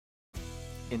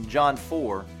In John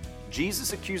 4,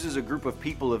 Jesus accuses a group of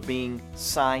people of being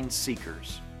sign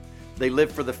seekers. They live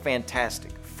for the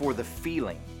fantastic, for the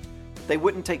feeling. They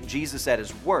wouldn't take Jesus at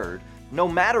His word, no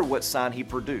matter what sign He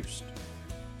produced.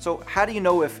 So how do you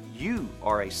know if you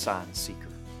are a sign seeker?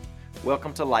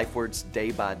 Welcome to LifeWords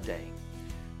Day by Day.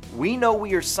 We know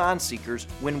we are sign seekers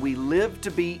when we live to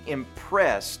be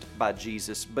impressed by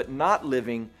Jesus, but not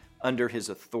living under His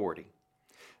authority.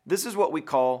 This is what we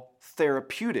call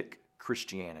therapeutic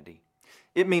Christianity.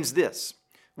 It means this: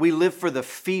 we live for the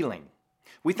feeling.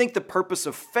 We think the purpose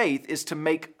of faith is to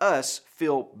make us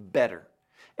feel better.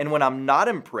 And when I'm not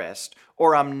impressed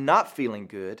or I'm not feeling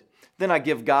good, then I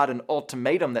give God an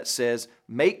ultimatum that says,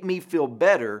 make me feel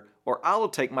better or I will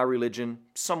take my religion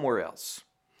somewhere else.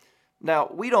 Now,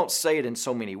 we don't say it in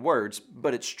so many words,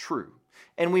 but it's true.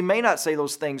 And we may not say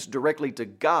those things directly to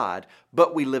God,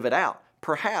 but we live it out,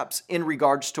 perhaps in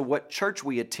regards to what church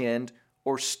we attend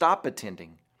or stop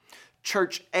attending.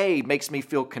 Church A makes me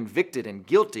feel convicted and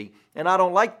guilty, and I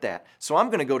don't like that. So I'm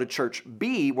going to go to church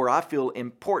B where I feel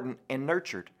important and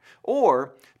nurtured.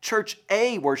 Or church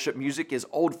A worship music is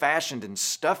old-fashioned and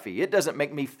stuffy. It doesn't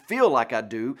make me feel like I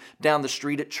do down the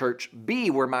street at church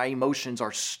B where my emotions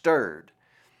are stirred.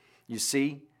 You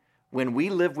see, when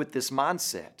we live with this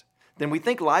mindset, then we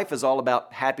think life is all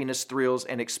about happiness, thrills,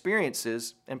 and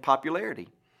experiences and popularity.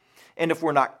 And if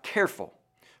we're not careful,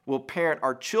 we'll parent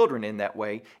our children in that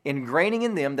way, ingraining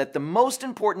in them that the most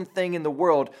important thing in the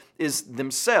world is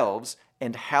themselves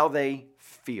and how they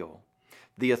feel.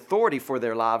 The authority for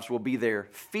their lives will be their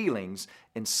feelings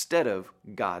instead of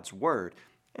God's Word.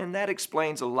 And that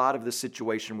explains a lot of the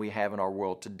situation we have in our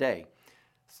world today.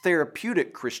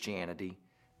 Therapeutic Christianity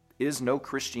is no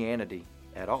Christianity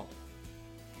at all.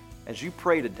 As you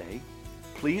pray today,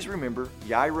 please remember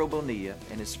Yairo Bonilla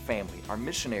and his family, our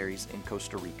missionaries in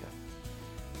Costa Rica.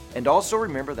 And also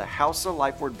remember the House of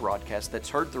Life Word broadcast that's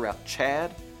heard throughout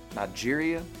Chad,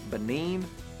 Nigeria, Benin,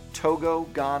 Togo,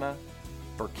 Ghana,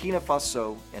 Burkina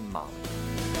Faso, and Mali.